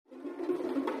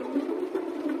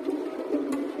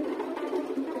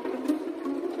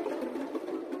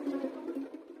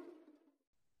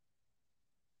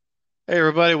Hey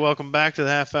everybody, welcome back to the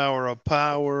half hour of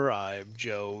power. I'm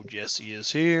Joe. Jesse is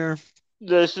here.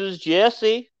 This is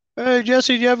Jesse. Hey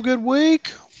Jesse, did you have a good week?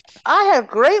 I had a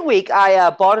great week. I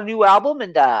bought a new album,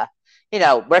 and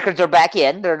records are back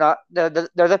in. They're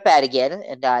the fat again,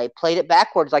 and I played it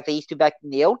backwards like they used to back in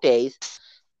the old days,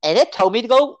 and it told me to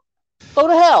go to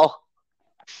hell.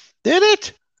 Did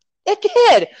it? It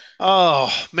did. Oh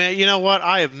man, you know what?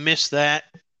 I have missed that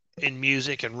in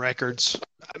music and records.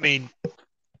 I mean,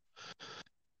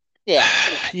 Yeah.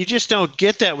 you just don't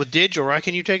get that with digital, right?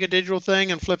 Can you take a digital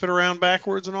thing and flip it around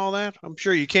backwards and all that? I'm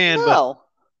sure you can, but No,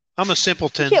 I'm a you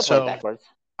simpleton, can't play it so backwards.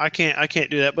 I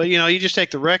can't do that. But you just take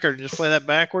the record and just play that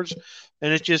backwards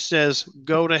and it just says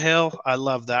go to hell. I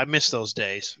love that. I miss those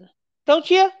days. Don't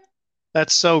you?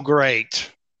 That's so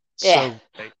great. Yeah. So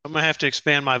great. I'm gonna have to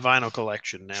expand my vinyl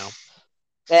collection now.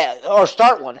 Yeah. Or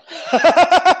start one.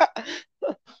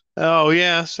 Oh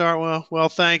yeah, sorry. Well,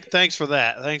 thanks for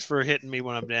that. Thanks for hitting me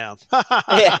when I'm down.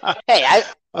 Yeah. Hey,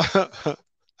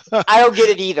 I don't get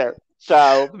it either,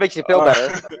 so it makes you feel All better.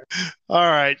 right. All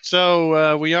right.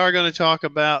 So we are going to talk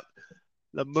about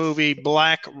the movie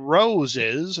Black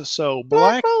Roses. So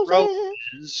Black Black roses.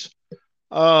 Roses.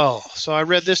 Oh, so I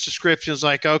read this description. It's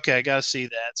like, okay, I got to see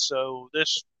that. So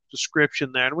this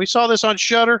description there, and we saw this on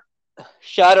Shutter.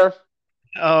 Shutter.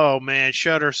 Oh man,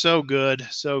 Shutter, so good,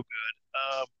 so good.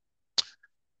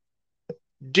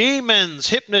 Demons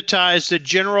hypnotize the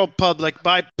general public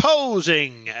by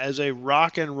posing as a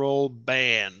rock and roll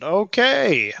band.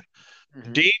 Okay,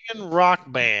 Mm-hmm. demon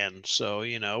rock band. So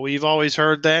we've always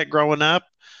heard that growing up.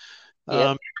 Yep.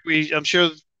 Um, I'm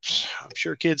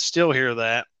sure kids still hear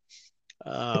that.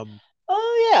 Um,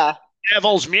 Oh yeah.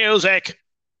 Devil's music.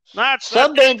 That's the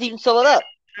Some bands even sell it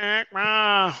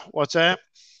up. what's that?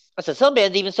 I said some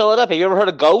bands even sell it up. Have you ever heard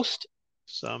of Ghost?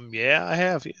 Yeah, I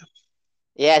have. Yeah.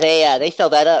 Yeah, they sell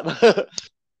that up.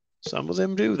 Some of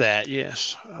them do that.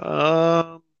 Yes.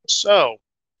 So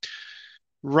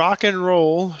rock and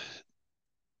roll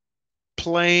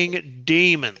playing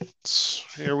demons.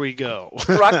 Here we go.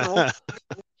 Rock and roll.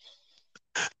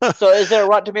 So is there a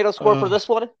Rotten Tomato score for uh, this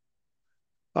one?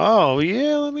 oh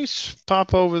yeah, let me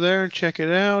pop over there and check it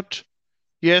out.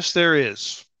 Yes, there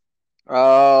is.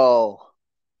 Oh,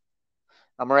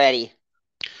 I'm ready.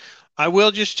 I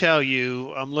will just tell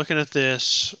you, I'm looking at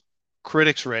this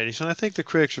critics ratings, and I think the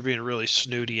critics are being really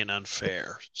snooty and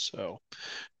unfair. So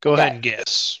go ahead Okay. and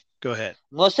guess. Go ahead.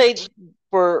 Let's say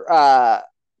for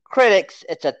critics,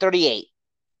 it's a 38.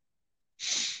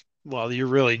 Well, you're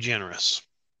really generous.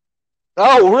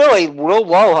 Oh, really? Real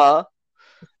low,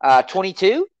 huh?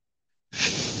 22?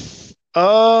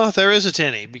 There is a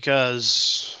tinny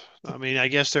because I mean, I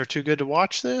guess they're too good to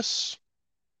watch this.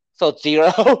 So it's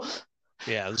zero.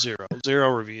 Yeah,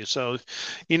 zero reviews. So,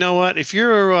 you know what? If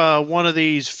you're one of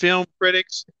these film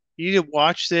critics, you need to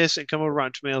watch this and come over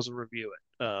on Tomatoes and review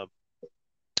it.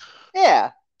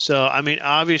 Yeah. So, I mean,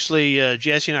 obviously,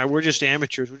 Jesse and I, we're just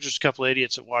amateurs. We're just a couple of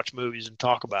idiots that watch movies and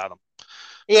talk about them.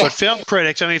 Yeah. But film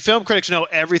critics know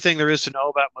everything there is to know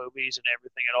about movies and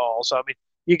everything at all. So, I mean,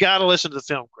 you got to listen to the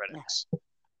film critics.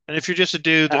 And if you're just a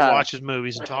dude that Uh, watches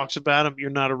movies and talks about them, you're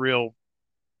not a real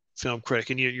film critic,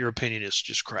 and your opinion is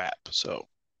just crap. So, I mean,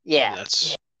 yeah.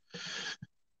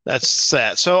 that's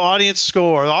that. So, audience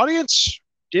score. The audience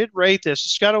did rate this.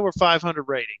 It's got over 500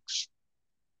 ratings.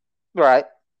 Right.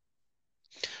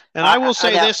 And I will I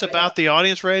say know. this about the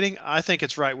audience rating. I think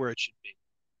it's right where it should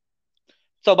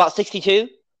So about 62.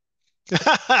 be.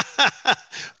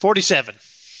 47.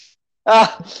 Uh,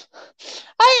 yeah.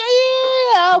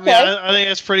 I mean, Okay. I think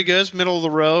that's pretty good. It's middle of the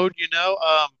road.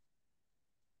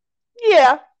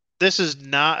 Yeah. This is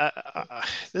not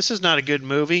this is not a good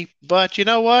movie, but you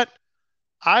know what?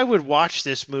 I would watch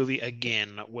this movie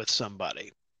again with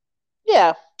somebody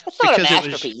Yeah. It's not a because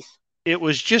masterpiece. it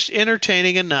was just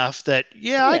entertaining enough that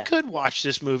yeah, I Yeah. could watch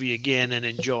this movie again and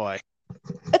enjoy.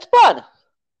 It's fun. It's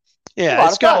a Yeah, lot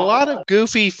it's of got a fun. lot of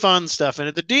goofy fun stuff in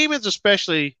it. The demons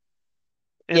especially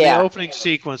in the Yeah. opening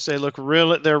sequence, they're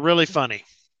really funny.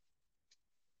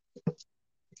 They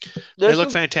There's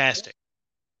look some. fantastic.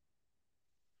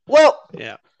 Well,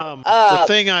 Yeah. The uh,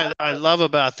 thing I love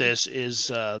about this is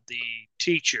the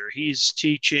teacher. He's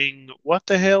teaching. What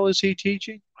the hell is he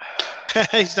teaching?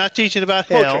 He's not teaching about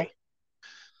hell. poetry.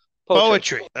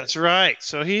 Poetry. Poetry. That's right.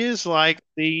 So he is like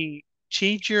the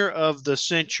teacher of the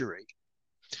century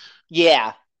Yeah.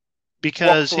 Walk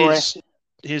because through it.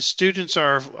 his students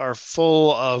are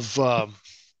full of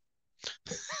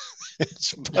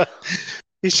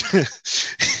he's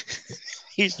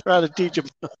he's trying to teach them.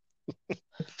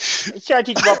 He's trying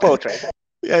to teach about poetry.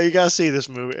 Yeah, you gotta see this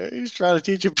movie. He's trying to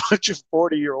teach a bunch of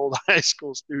 40-year-old high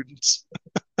school students.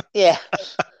 Yeah.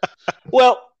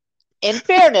 Well, in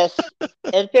fairness,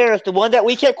 the one that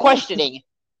we kept questioning,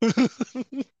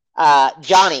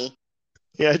 Johnny,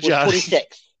 Yeah, was Johnny.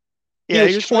 26. He Yeah, he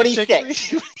was was 26.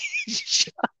 26.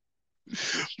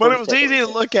 But it was 26. easy to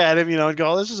look at him, and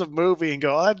go, "This is a movie," and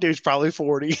go, "Oh, that dude's probably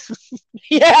 40."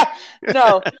 Yeah.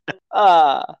 No.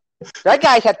 Uh, that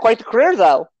guy's had quite the career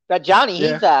though. That Johnny,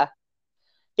 Yeah,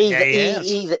 he's yeah, he he,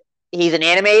 has. he's an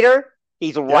animator.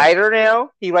 He's a Yep, writer now.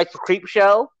 He writes for Creep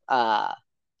Show.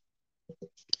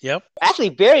 yep. Actually,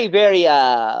 very very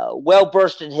well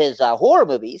versed in his horror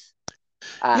movies.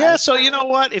 Yeah. Uh, So you know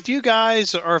what? If you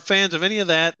guys are fans of any of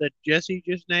that Jesse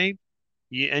just named,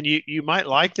 you might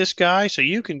like this guy, so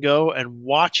you can go and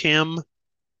watch him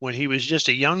when he was just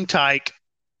a young tyke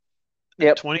at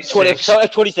yep. 26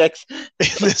 26. in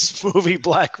this movie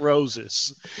Black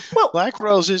Roses. Well, Black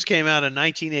Roses came out in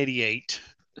 1988.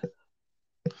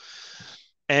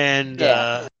 And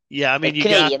yeah, yeah, I mean, it's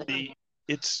you got Canadian.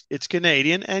 it's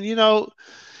Canadian, and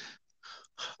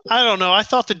I don't know. I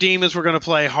thought the Demons were going to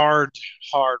play hard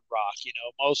rock.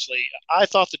 Mostly. I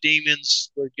thought the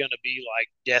Demons were going to be like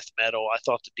death metal. I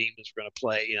thought the Demons were going to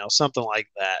play, something like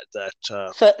that.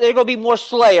 So they're going to be more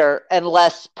Slayer and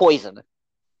less Poison.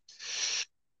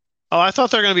 Oh, I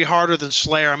thought they're going to be harder than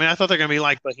Slayer. I mean, I thought they're going to be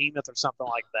like Behemoth or something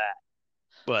like that.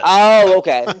 But Oh,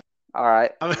 okay. All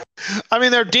right. I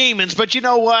mean, they're demons. But you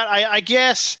know what? I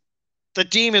guess the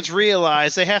demons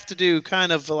realize they have to do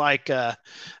kind of like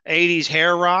 80s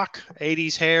hair rock,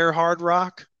 80s hair hard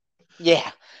rock Yeah.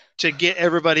 to get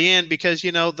everybody in because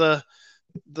the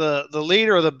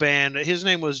leader of the band, his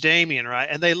name was Damien, right?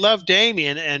 And they loved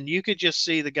Damien, and you could just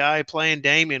see the guy playing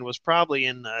Damien was probably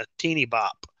in Teeny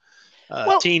Bop,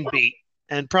 Well, Teen Beat,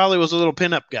 and probably was a little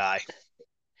pinup guy,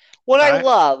 what I right?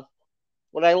 love,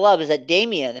 what I love is that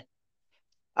Damien.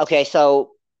 Okay,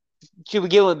 so should we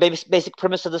give him a basic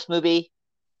premise of this movie?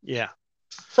 Yeah.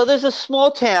 So there's a small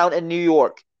town in New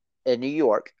York, and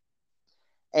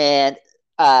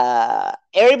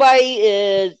everybody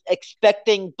is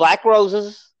expecting Black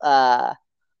Roses.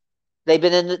 They've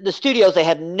been in the studios; they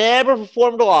have never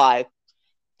performed live,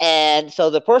 and so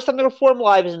the first time they perform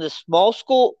live is in this small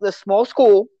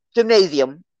school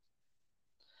gymnasium,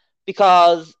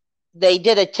 because they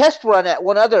did a test run at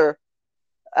one other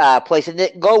place and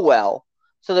didn't go well.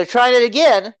 So they're trying it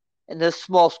again in this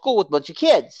small school with a bunch of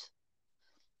kids.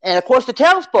 And of course, the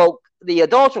townsfolk, the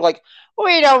adults, are like,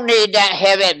 "We don't need that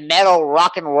heavy metal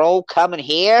rock and roll coming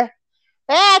here.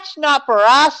 That's not for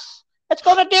us. It's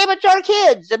going to damage our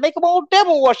kids and make them all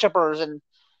devil worshippers." And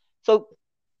so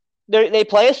they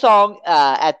play a song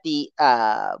at the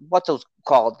what's those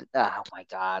called? Oh my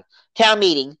god, town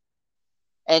meeting.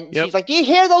 And Yep. she's like, "Do you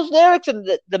hear those lyrics?" And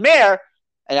the mayor,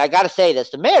 and I got to say this,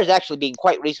 the mayor is actually being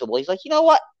quite reasonable. He's like, "You know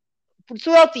what?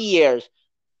 Throughout the years,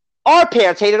 our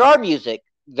parents hated our music.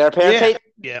 Their parents Yeah. hate."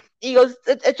 Yeah. He goes,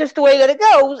 "It's just the way that it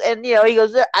goes." And he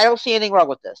goes, "I don't see anything wrong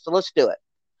with this. So let's do it."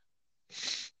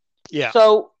 Yeah.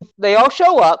 So they all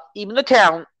show up, even the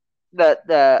town,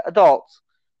 the adults,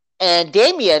 and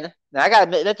Damien. Now I gotta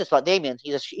admit this about Damien.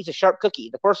 He's a sharp cookie.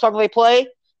 The first song they play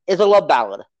is a love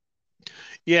ballad.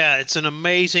 Yeah. It's an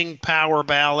amazing power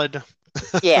ballad.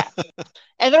 Yeah,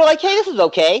 and they're like, "Hey, this is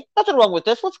okay. Nothing wrong with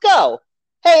this. Let's go."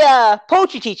 Hey,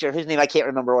 poetry teacher, whose name I can't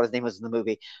remember what his name was in the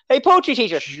movie. Hey, poetry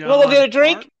teacher, you want to go get John a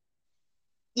drink? Art.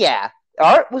 Yeah.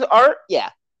 Art was Art.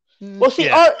 Yeah. Well, see,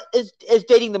 Yeah. Art is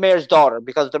dating the mayor's daughter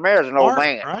because the mayor's an old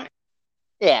Martin, man. right?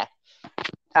 Yeah.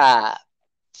 Uh,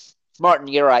 Martin,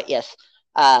 you're right. Yes.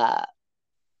 Uh,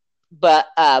 but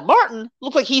Martin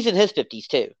looks like he's in his 50s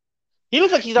too. He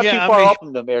looks like he's not too Yeah. I far mean, off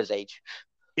from the mayor's age.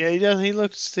 yeah. He does.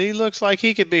 He looks like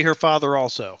he could be her father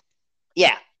also.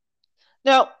 Yeah.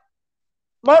 Now,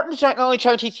 Martin's not only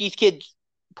trying to teach these kids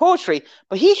poetry,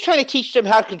 but he's trying to teach them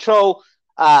how to control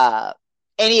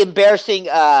any embarrassing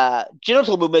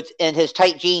genital movements in his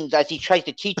tight jeans as he tries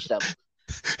to teach them.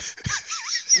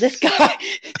 This guy,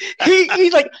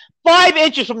 he's like 5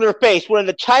 inches from their face, wearing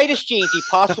the tightest jeans he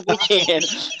possibly can.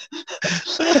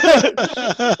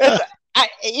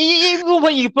 Even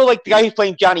when you feel like the guy who's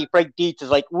playing Johnny Frank Dietz is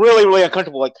like really, really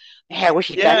uncomfortable. Like, man, I wish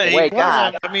he'd Yeah, back he away. was.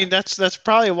 God. I mean, that's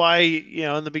probably why,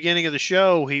 in the beginning of the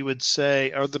show, he would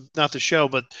say, or not the show,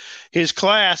 but his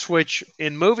class, which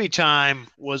in movie time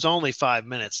was only 5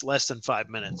 minutes, less than 5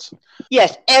 minutes.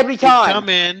 Yes, every He'd time. come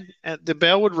in, and the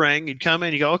bell would ring. He'd come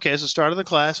in. You go, okay, it's the start of the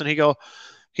class, and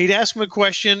he'd ask him a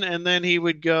question, and then he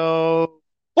would go,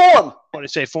 Form. what did he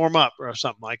say, form up or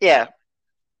something like Yeah. that.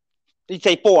 You'd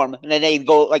say form, and then they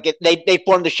go like they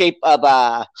form the shape of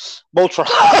Voltron.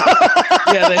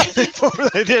 Yeah,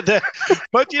 they did that,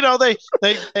 but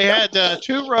they had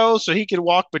 2 rows so he could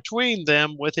walk between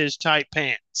them with his tight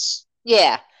pants.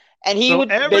 Yeah, And he So would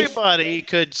base. everybody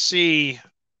could see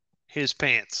his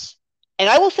pants. And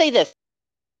I will say this,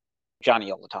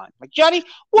 Johnny all the time. Like, Johnny,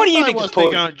 what He do you probably think this was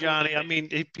picking poor? on Johnny. I mean,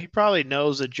 he probably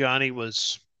knows that Johnny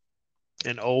was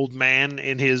an old man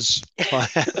in his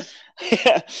class.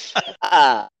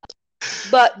 uh,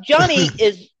 but Johnny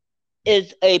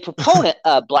is a proponent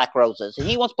of black roses, and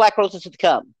he wants black roses to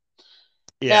come.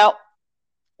 Yeah. Now,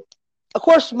 of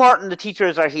course, Martin, the teacher,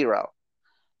 is our hero.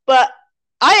 But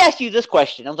I asked you this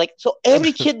question. I was like, so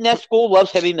every kid in that school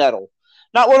loves heavy metal.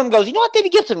 Not one of them goes, you know what, Debbie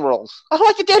Gibson rules. I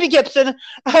like the Debbie Gibson.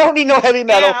 I don't need no heavy Yeah,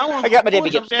 metal. I got my I Debbie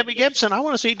want some Gibson. Debbie Gibson. I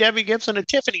want to see Debbie Gibson and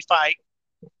Tiffany fight.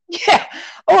 Yeah.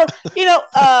 Or,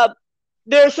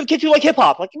 there's some kids who like hip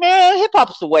hop. Like, man, hip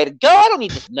hop's the way to go. I don't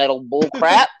need this metal bull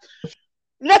crap.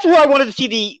 And that's where I wanted to see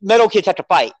the metal kids have to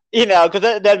fight, because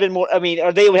that'd been more, or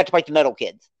they would have to fight the metal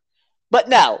kids. But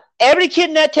no, every kid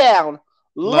in that town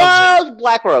Loves it. loves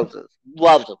Black Roses.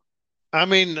 Loves them. I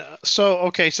mean,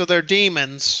 so they're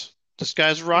demons. This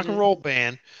guy's a rock and Mm-hmm. roll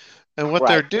band. And what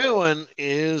they're Right. doing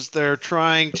is they're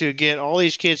trying to get all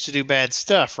these kids to do bad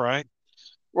stuff, right?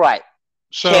 Right.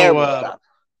 So, Terrible stuff.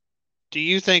 do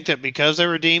you think that because they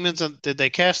were demons, did they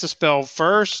cast a spell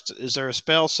first? Is there a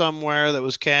spell somewhere that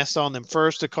was cast on them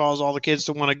first to cause all the kids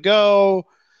to want to go?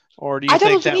 Or do you I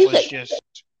thought it think was the that was music.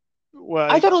 just, well,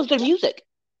 I thought it was their music.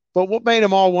 but what made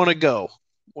them all want to go?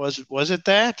 Was it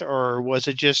that, or was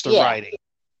it just the Yeah. writing?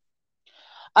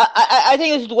 I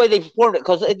think this is the way they performed it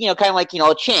because, kind of like,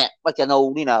 a chant, like an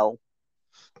old,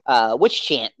 witch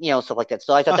chant, stuff like that.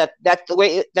 So I thought that's the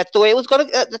way it was going.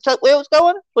 That's the way it was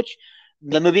going. Which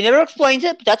the movie never explains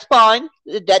it, but that's fine.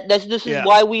 This is Yeah.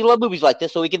 why we love movies like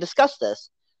this, so we can discuss this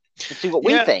and see what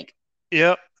we Yeah. think.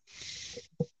 Yep.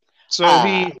 So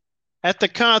he at the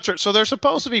concert. So they're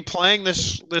supposed to be playing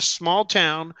this small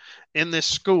town in this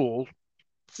school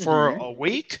for a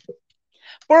week.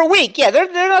 For a week, yeah.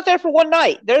 They're not there for one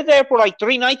night. They're there for like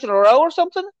 3 nights in a row or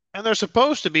something. And they're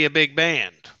supposed to be a big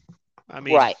band. I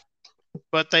mean, Right.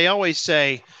 But they always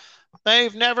say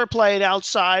they've never played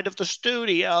outside of the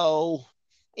studio.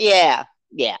 Yeah.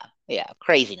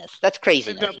 Craziness. That's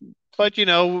craziness. But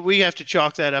we have to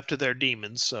chalk that up to their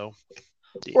demons. So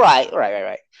Right.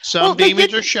 Some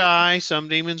demons are shy. Some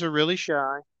demons are really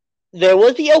shy. There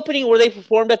was the opening where they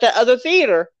performed at that other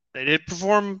theater. They did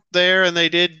perform there, and they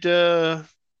did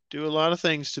do a lot of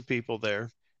things to people there.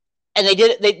 And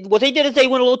what they did is they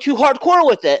went a little too hardcore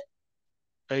with it.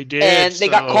 They did, and they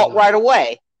got caught right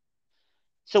away.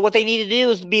 So what they need to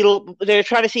do is they're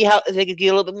trying to see how they could get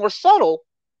a little bit more subtle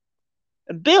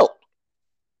and built.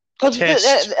 Because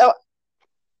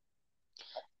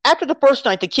after the first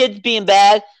night, the kids being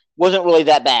bad wasn't really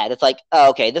that bad. It's like,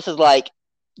 oh, okay, this is like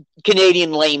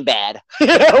Canadian lame bad.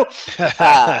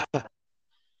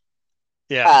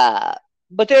 Yeah.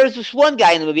 But there's this one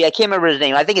guy in the movie. I can't remember his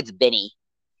name. I think it's Benny.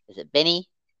 Is it Benny?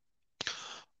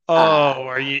 Oh,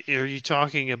 are you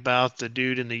talking about the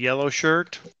dude in the yellow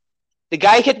shirt? The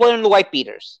guy who kept wearing the white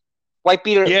beaters. White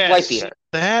beater.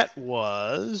 That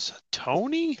was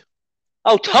Tony.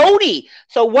 Oh, Tony.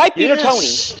 So White Beater Yes.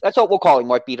 Tony. That's what we'll call him,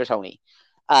 White Beater Tony.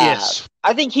 Yes.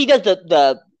 I think he does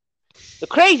the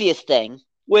craziest thing,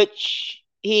 which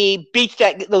he beats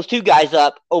those two guys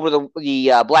up over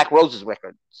the Black Roses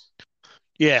record.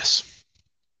 Yes.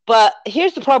 But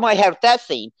here's the problem I have with that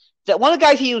scene. That one of the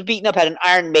guys he was beating up had an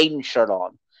Iron Maiden shirt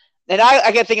on. And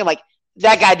I kept thinking, like,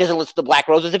 that guy doesn't listen to Black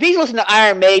Roses. If he's listening to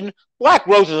Iron Maiden, Black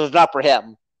Roses is not for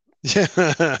him.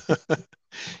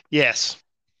 Yes.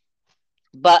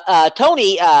 But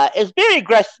Tony is very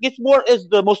aggressive. Is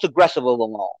the most aggressive of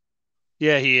them all.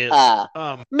 Yeah, he is.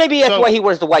 Maybe that's why he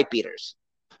wears the white beaters.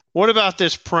 What about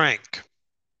this prank?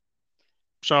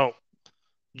 So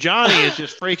Johnny is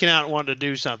just freaking out and wanting to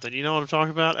do something. You know what I'm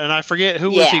talking about? And I forget who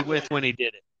was he with when he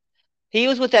did it. He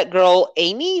was with that girl,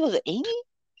 Amy. Was it Amy?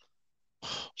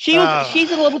 She's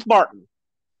in love with Martin.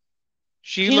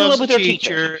 She's loves the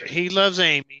teacher. He loves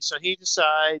Amy. So he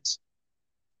decides,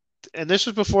 and this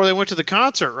was before they went to the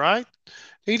concert, right?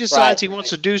 He decides he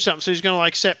wants to do something. So he's going to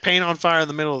like set paint on fire in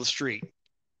the middle of the street.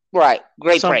 Right.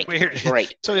 Great prank. Weird.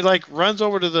 Great. So he like runs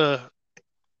over to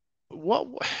what?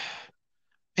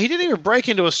 He didn't even break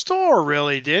into a store,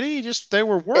 really, did he? They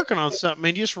were working on something.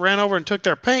 He just ran over and took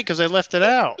their paint because they left it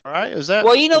out, right? Is that?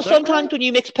 Well, sometimes when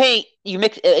you mix paint, and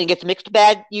it gets mixed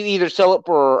bad. You either sell it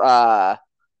for a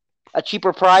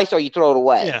cheaper price or you throw it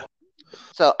away. Yeah.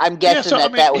 So I'm guessing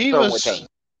that was thrown with paint.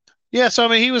 Yeah, so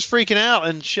he was freaking out,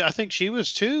 and I think she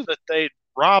was too, that they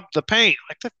robbed the paint.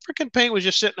 Like the freaking paint was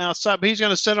just sitting outside, but he's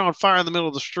going to set it on fire in the middle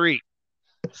of the street.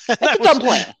 That's a dumb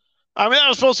plan. I mean, that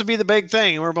was supposed to be the big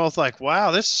thing. And we're both like,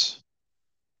 wow, this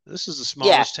is the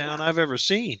smallest town I've ever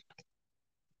seen.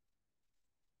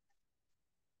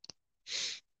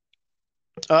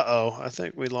 Uh-oh, I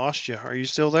think we lost you. Are you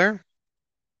still there?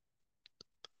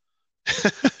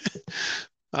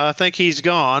 I think he's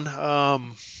gone.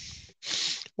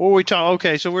 What were we talking?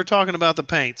 Okay, so we're talking about the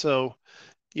paint. So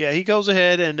yeah, he goes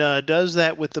ahead and does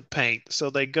that with the paint. So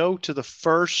they go to the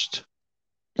first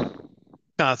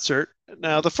concert.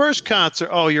 Now, the first concert.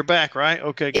 Oh, you're back, right?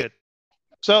 Okay, good.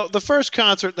 So the first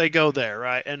concert, they go there,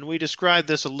 right? And we described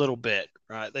this a little bit,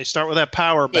 right? They start with that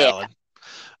power Yeah. ballad.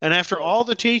 And after all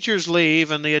the teachers leave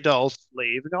and the adults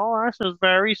leave, and oh, this is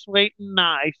very sweet and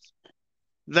nice.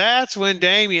 That's when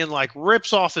Damien like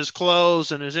rips off his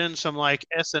clothes and is in some like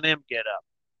S&M get up.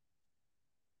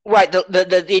 Right.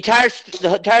 The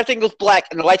entire thing goes black,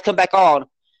 and the lights come back on,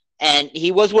 and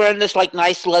he was wearing this like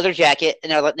nice leather jacket,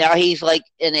 and now he's like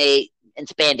in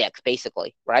spandex,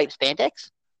 basically, right? Spandex.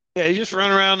 Yeah, he just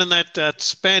run around in that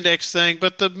spandex thing,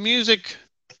 but the music,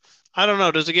 I don't know,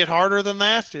 does it get harder than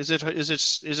that? Is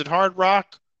it hard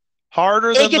rock?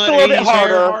 Harder It than gets the a little bit 80s hair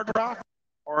harder. hard rock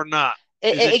or not?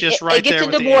 It, Is it it, just it, it right gets there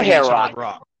with into the more hair 80s rock. hard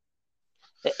rock?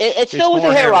 It's It's still with the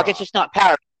more hair hair rock. It's rock. just not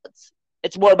power.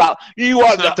 It's more about you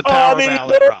It's are not the the power army.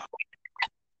 ballad rock.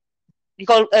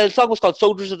 The song was called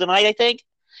 "Soldiers of the Night," I think.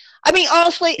 I mean,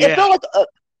 honestly, it Yeah. felt like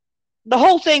the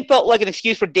whole thing felt like an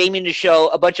excuse for Damien to show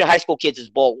a bunch of high school kids his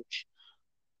bulge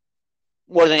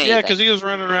more than Yeah, anything. because he was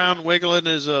running around wiggling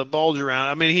his bulge around.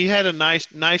 I mean, he had a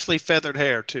nicely feathered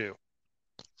hair too.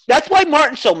 That's why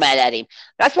Martin's so mad at him.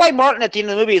 That's why Martin at the end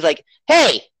of the movie is like,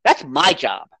 "Hey, that's my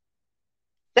job.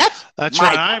 That's That's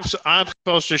my right. job." I'm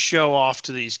supposed to show off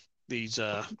to these These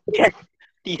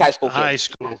high school high kids.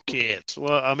 school kids.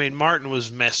 Well, I mean, Martin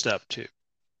was messed up too.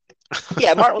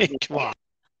 Yeah, I Martin mean, was, come on.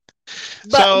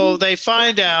 but So they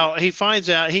find out. He finds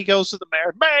out. He goes to the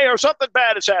mayor. Mayor, something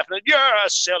bad is happening. You're a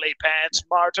silly pants,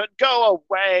 Martin. Go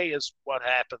away. Is what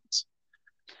happens.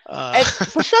 Uh, and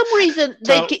for some reason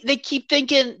so they keep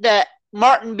thinking that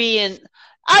Martin being,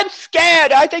 I'm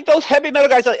scared. I think those heavy metal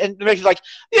guys are, and the mayor's like,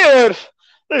 dude,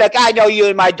 look, I know you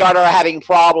and my daughter are having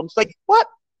problems. Like, what?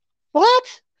 What?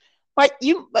 Like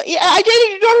yeah, I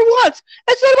dated your daughter once.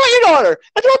 It's not about your daughter.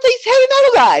 It's about these heavy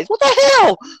metal guys. What the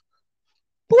hell?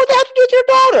 What the hell to do with your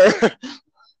daughter?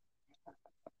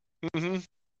 mhm.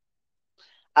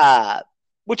 uh,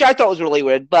 which I thought was really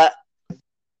weird. But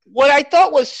what I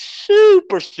thought was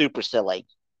super super silly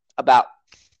about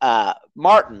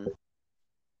Martin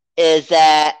is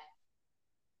that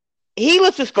he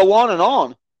lets this go on and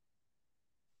on.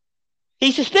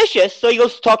 He's suspicious, so he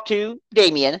goes to talk to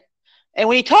Damien. And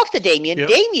when he talks to Damien,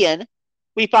 Yep.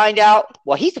 We find out,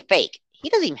 well, he's a fake. He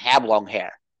doesn't even have long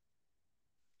hair.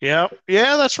 Yep.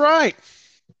 Yeah, that's right.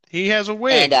 He has a And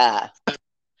wig.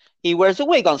 he wears a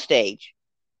wig on stage.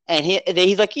 And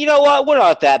he's like, you know what? We're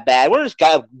not that bad. We're just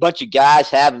a bunch of guys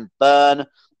having fun.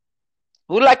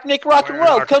 We'd like to make rock and Wearing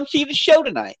roll. our Come see the show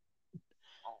tonight.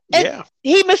 And yeah.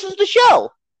 he misses the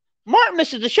show. Martin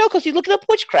misses the show because he's looking up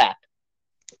witchcraft.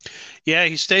 Yeah,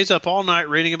 he stays up all night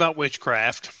reading about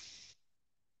witchcraft.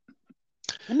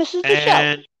 He misses the show.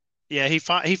 And yeah, he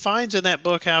finds in that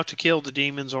book how to kill the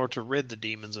demons or to rid the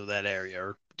demons of that area,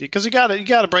 or because you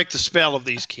gotta break the spell of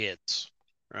these kids,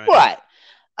 right?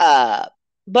 Right.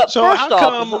 But So first how off,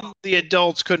 come the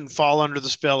adults couldn't fall under the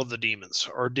spell of the demons,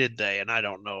 or did they? And I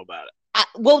don't know about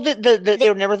it. they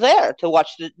were never there to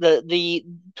watch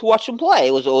to watch them play.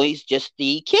 It was always just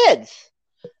the kids.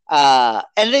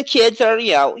 And the kids are,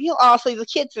 honestly, the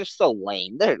kids are so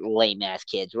lame. They're lame ass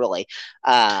kids, really.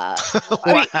 I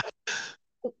Wow.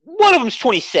 mean, one of them's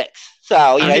 26, so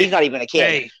I- he's not even a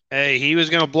kid. Hey, he was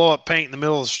gonna blow up paint in the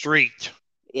middle of the street.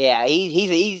 Yeah,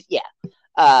 he's yeah.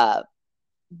 Uh,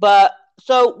 but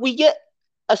so we get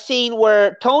a scene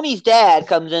where Tony's dad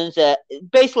comes in and says,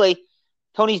 basically,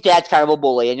 Tony's dad's kind of a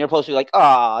bully, and you're supposed to be like,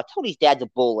 "Oh, Tony's dad's a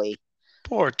bully."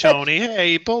 Poor That's Tony.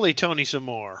 Hey, bully Tony some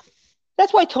more.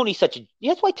 that's why Tony's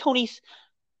that's why Tony's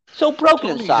so broken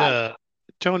Tony's inside.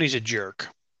 Tony's a jerk.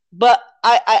 But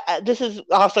this is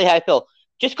honestly how I feel.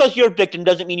 Just because you're a victim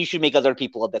doesn't mean you should make other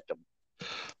people a victim.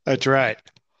 That's right.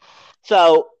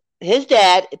 So his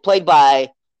dad, played by,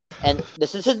 and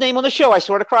this is his name on the show, I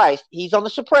swear to Christ, he's on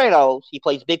The Sopranos. He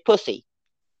plays Big Pussy.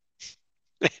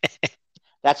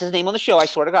 That's his name on the show, I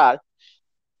swear to God.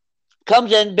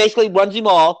 Comes in, basically runs them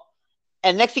all,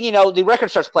 and next thing you know, the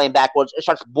record starts playing backwards. It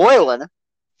starts boiling,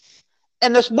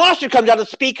 and this monster comes out of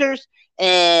the speakers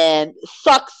and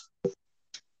sucks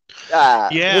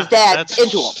his dad that's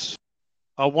into him.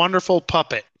 a wonderful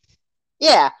puppet.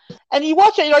 Yeah, and you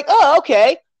watch it, and you're like, oh,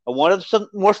 okay. I wonder if some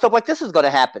more stuff like this is going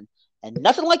to happen, and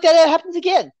nothing like that happens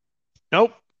again.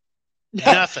 Nope,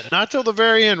 nothing. Not till the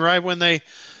very end, right when Yeah.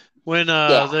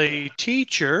 the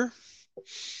teacher,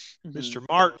 Mhm. Mr.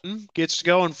 Martin, gets to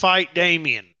go and fight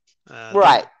Damien. Uh, they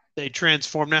Right. they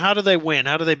transform. Now, how do they win?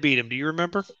 How do they beat him? Do you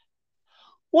remember?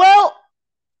 Well,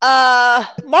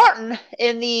 Martin,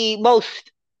 in the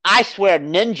most, I swear,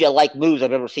 ninja-like moves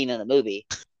I've ever seen in a movie,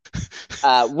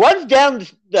 runs down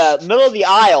the middle of the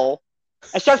aisle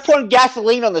and starts pouring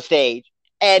gasoline on the stage.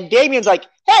 And Damien's like,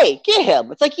 "Hey, get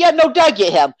him!" It's like, "Yeah, no doubt,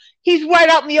 get him. He's right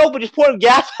out in the open, just pouring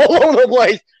gas all over the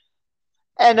place."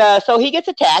 And so he gets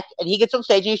attacked, and he gets on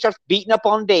stage, and he starts beating up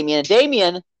on Damien. And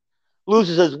Damien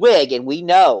loses his wig, and we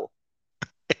know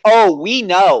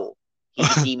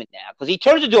he's a demon now because he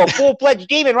turns into a full-fledged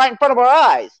demon right in front of our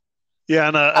eyes. Yeah,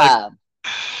 and Um,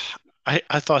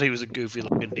 I thought he was a goofy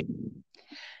looking demon.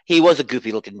 he was a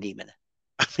goofy-looking demon.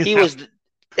 I mean, He was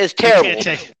it's you terrible.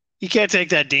 can't take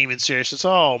that demon serious. It's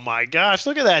oh my gosh,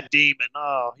 look at that demon.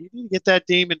 Oh, you need to get that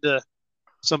demon to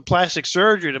some plastic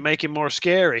surgery to make him more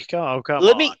scary. Oh, come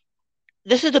Let on. me.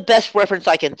 This is the best reference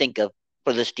I can think of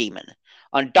for this demon.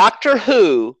 On Doctor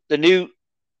Who, the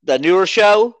newer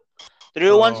show, the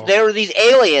newer ones, Oh, there were these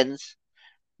aliens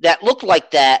that looked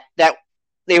like that. That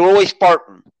they were always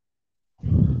farting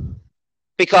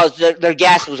because their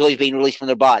gas was always being released from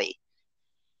their body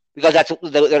because that's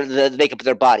the makeup of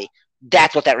their body.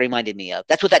 That's what that reminded me of.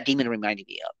 That's what that demon reminded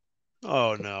me of.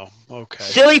 oh no. Okay.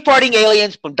 Silly farting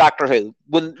aliens from Doctor Who.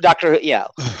 When Doctor Who, yeah.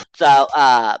 So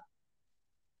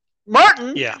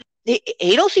Martin, Yeah. he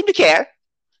don't seem to care.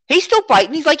 He's still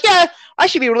fighting. He's like, "Yeah, I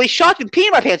should be really shocked and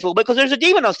peeing my pants a little bit because there's a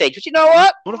demon on stage. But you know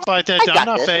what? I'm gonna fight that. I I'm got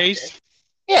not this. phased.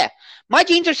 Yeah, my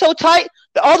jeans are so tight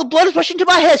that all the blood is rushing to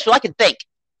my head so I can think."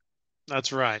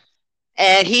 That's right.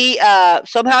 And he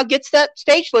somehow gets that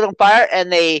stage lit on fire,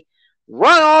 and they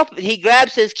run off. And he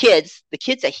grabs his kids, the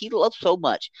kids that he loves so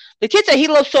much, that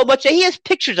he has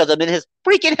pictures of them in his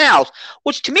freaking house,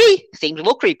 which to me seems a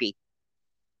little creepy.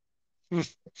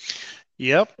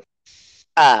 Yep.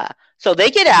 So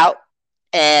they get out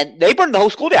and they burn the whole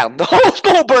school down. The whole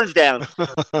school burns down.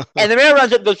 And the mayor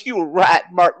runs up and goes, "You were right,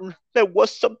 Martin. There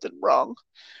was something wrong.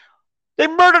 They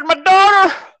murdered my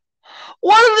daughter.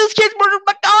 One of these kids murdered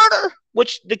my daughter."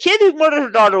 Which the kid who murdered her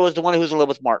daughter was the one who was in love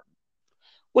with Martin.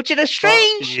 Which is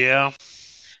strange. Yeah.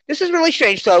 This is really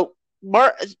strange. So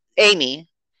Amy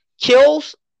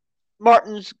kills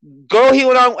Martin's girl he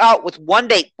went out with one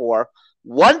date for.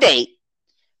 One date.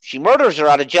 She murders her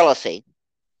out of jealousy.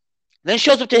 Then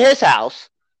shows up to his house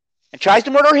and tries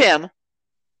to murder him.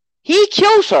 He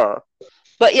kills her,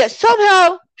 but yet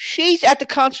somehow she's at the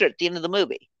concert at the end of the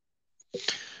movie.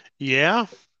 Yeah.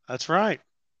 That's right.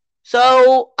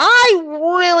 So I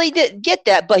really didn't get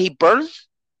that, but he burns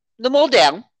them all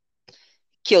down,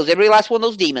 kills every last one of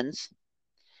those demons,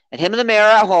 and him and the mayor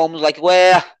at home was like,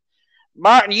 "Well,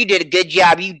 Martin, you did a good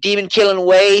job, you demon killing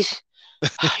ways.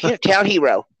 You're a town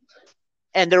hero."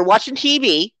 And they're watching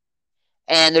TV,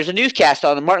 and there's a newscast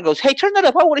on, and Martin goes, "Hey, turn that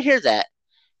up. I want to hear that."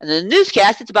 And the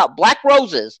newscast, it's about Black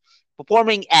Roses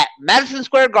performing at Madison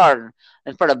Square Garden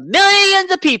in front of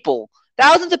millions of people,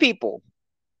 thousands of people.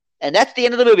 And that's the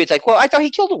end of the movie. It's like, well, I thought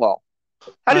he killed them all.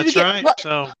 How did he That's get? right. What?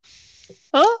 So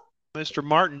Huh? Mr.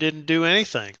 Martin didn't do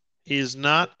anything. He is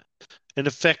not an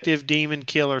effective demon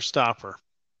killer stopper.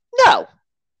 No,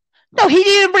 no, he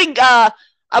didn't bring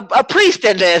a priest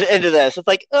into this. It's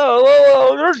like,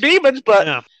 oh, they're demons, but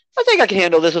Yeah. I think I can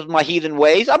handle this with my heathen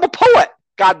ways. I'm a poet.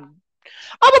 God,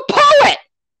 I'm a poet.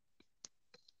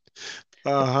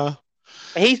 Uh-huh.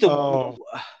 He's the, Oh.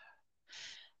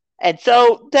 and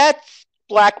so that's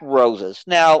Black Roses.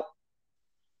 Now,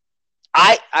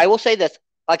 I will say this.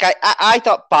 Like I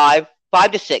thought five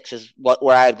to six is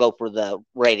where I'd go for the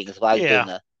ratings if I was doing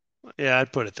the. Yeah,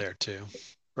 I'd put it there too.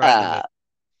 Right.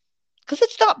 Because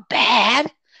it's not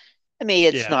bad. I mean,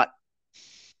 it's Yeah. not.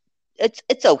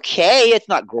 It's okay. It's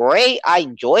not great. I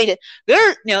enjoyed it.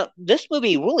 This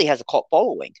movie really has a cult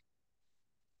following.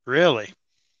 Really?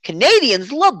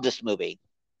 Canadians love this movie.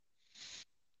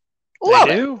 They Love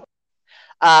do? it.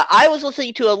 I was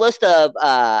listening to a list of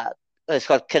it's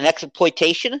called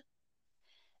Exploitation,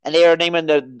 and they are naming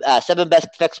the 7 best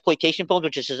exploitation films,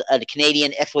 which is a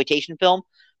Canadian exploitation film.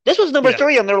 This was number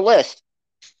 3 on their list.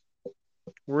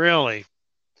 Really?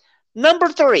 Number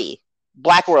 3,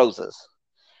 Black Roses.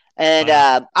 And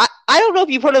Wow. I don't know if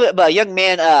you've heard of it, but a young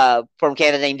man from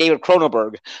Canada named David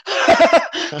Cronenberg.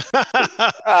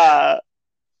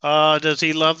 Does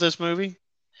he love this movie?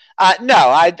 No,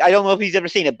 I don't know if he's ever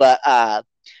seen it, but talking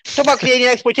about Canadian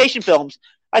exploitation films,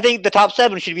 I think the top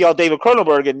 7 should be all David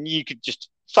Cronenberg, and you could just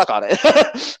suck on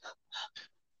it.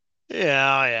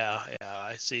 Yeah,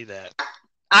 I see that.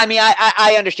 I mean,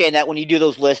 I understand that when you do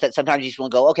those lists, that sometimes you just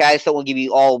want to go, okay, I just don't want to give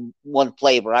you all one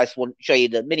flavor. I just want to show you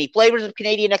the many flavors of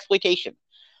Canadian exploitation.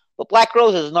 But Black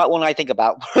Roses is not one I think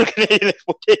about for Canadian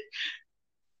exploitation.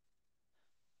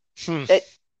 Hmm. It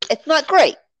it's not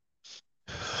great.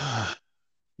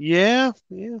 Yeah,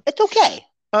 yeah. It's okay.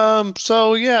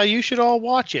 So yeah, you should all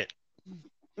watch it.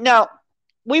 Now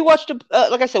we watched,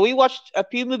 like I said, we watched a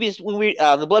few movies when we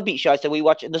the Blood Beat show. I said we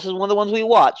watched, and this is one of the ones we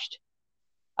watched.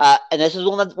 And this is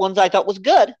one of the ones I thought was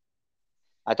good.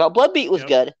 I thought Blood Beat was Yep.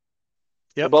 good.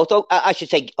 They're Yep. both, I should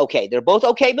say, okay. They're both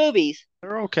okay movies.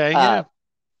 They're okay. Uh, Yeah.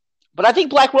 but I think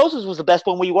Black Roses was the best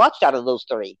one we watched out of those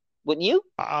three. Wouldn't you?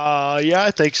 Yeah,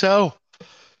 I think so.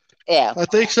 Yeah. I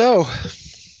think so.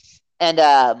 And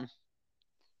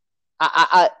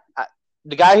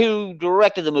the guy who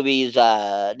directed the movie is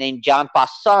named John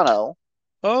Fasano.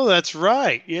 Oh, that's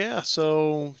right. Yeah.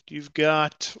 So you've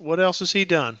got what else has he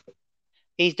done?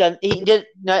 He did.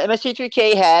 Now,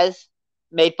 MST3K has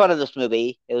made fun of this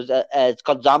movie. It's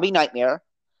called Zombie Nightmare.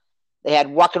 They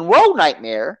had Rock and Roll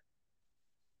Nightmare.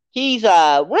 He's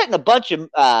written a bunch of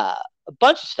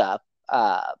stuff.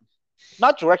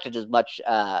 Not directed as much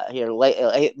here.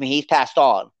 I mean, he's passed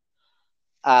on.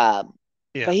 Yeah.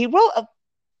 But he's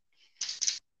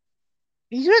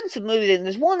written some movies, and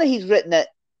there's one that he's written that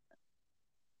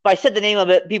if I said the name of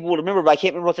it, people would remember, but I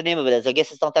can't remember what the name of it is. I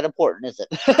guess it's not that important, is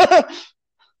it?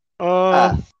 uh,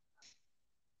 Um,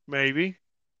 maybe.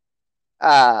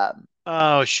 uh,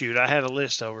 Oh shoot, I had a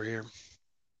list over here.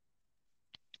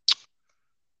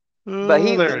 but Oh,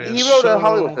 he there it is. he wrote a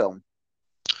Hollywood So, film.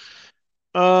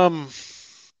 um,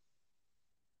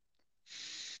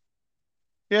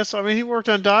 yes, I mean he worked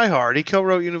on Die Hard. He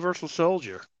co-wrote Universal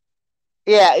Soldier.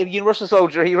 Yeah, Universal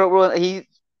Soldier. He wrote.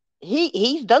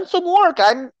 He's done some work.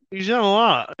 He's done a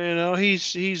lot.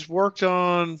 He's worked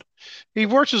on. He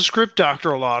works as a script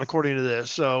doctor a lot, according to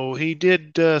this. So he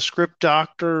did script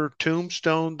doctor,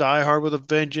 Tombstone, Die Hard with a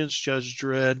Vengeance, Judge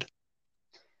Dredd.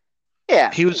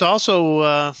 Yeah, He was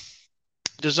also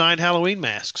designed Halloween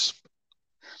masks.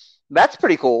 that's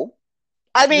pretty cool.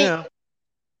 I mean, Yeah,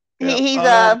 yeah, he, he's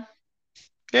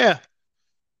yeah.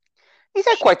 he's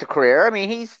had quite the career. I mean,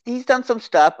 he's done some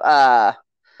stuff. The one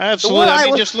Absolutely. I I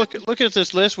mean, was. just look at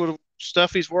this list with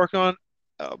stuff he's worked on.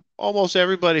 Almost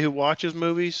everybody who watches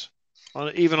movies,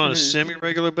 even on a Mhm.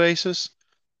 semi-regular basis,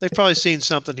 they've probably seen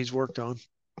something he's worked on.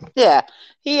 Yeah,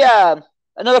 he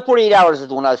another 48 hours is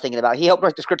the one I was thinking about. He helped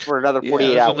write the script for another Yeah, 48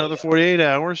 there's hours. another 48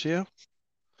 hours. Yeah.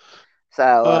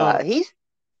 So Um, he's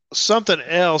something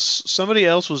else. Somebody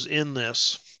else was in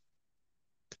this.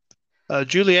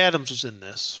 Julie Adams was in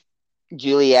this,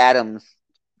 Julie Adams,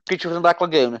 Creature from the Black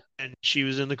Lagoon. and she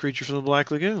was in The Creature from the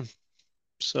Black Lagoon.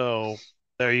 So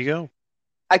there you go.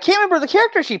 I can't remember the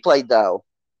character she played though.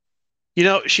 You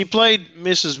know, she played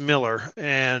Mrs. Miller,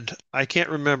 and I can't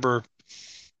remember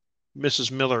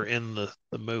Mrs. Miller in the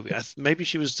movie. Maybe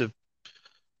she was the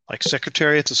like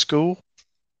secretary at the school.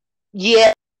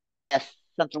 Yeah,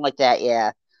 something like that.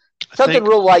 Yeah, I something think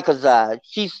real light because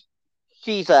she's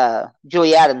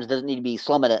Julie Adams doesn't need to be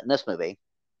slumming it in this movie.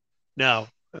 no,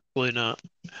 absolutely not.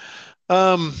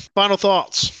 Final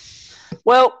thoughts.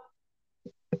 Well,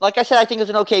 like I said, I think it's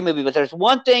an okay movie, but there's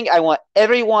one thing I want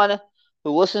everyone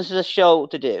who listens to the show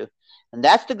to do, and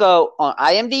that's to go on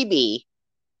IMDb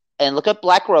and look up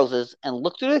Black Roses and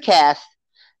look through the cast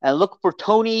and look for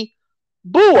Tony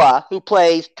Bua, who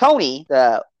plays Tony,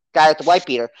 the guy with the white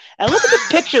beater, and look at the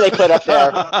picture they put up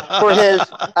there for his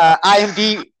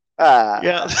IMDb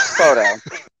Yeah. photo.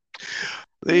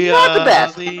 The Not the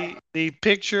best. the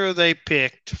picture they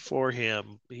picked for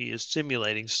him, he is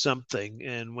simulating something,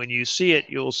 and when you see it,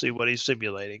 you'll see what he's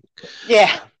simulating.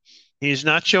 Yeah. He's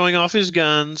not showing off his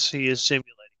guns, he is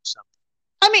simulating something.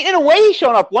 I mean, in a way, he's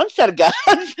showing off one set of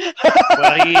guns.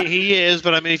 Well, he is,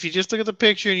 but I mean, if you just look at the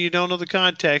picture and you don't know the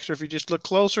context, or if you just look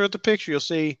closer at the picture, you'll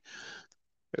see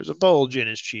there's a bulge in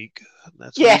his cheek.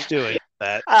 That's what Yeah. he's doing.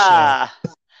 That so Uh,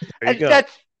 there you go.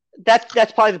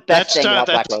 that's probably the best That's thing about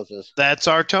Black that's Roses. that's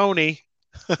our Tony.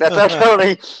 That's our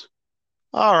Tony.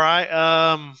 All right.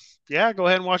 Yeah, go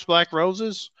ahead and watch Black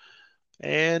Roses,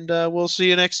 and we'll see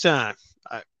you next time.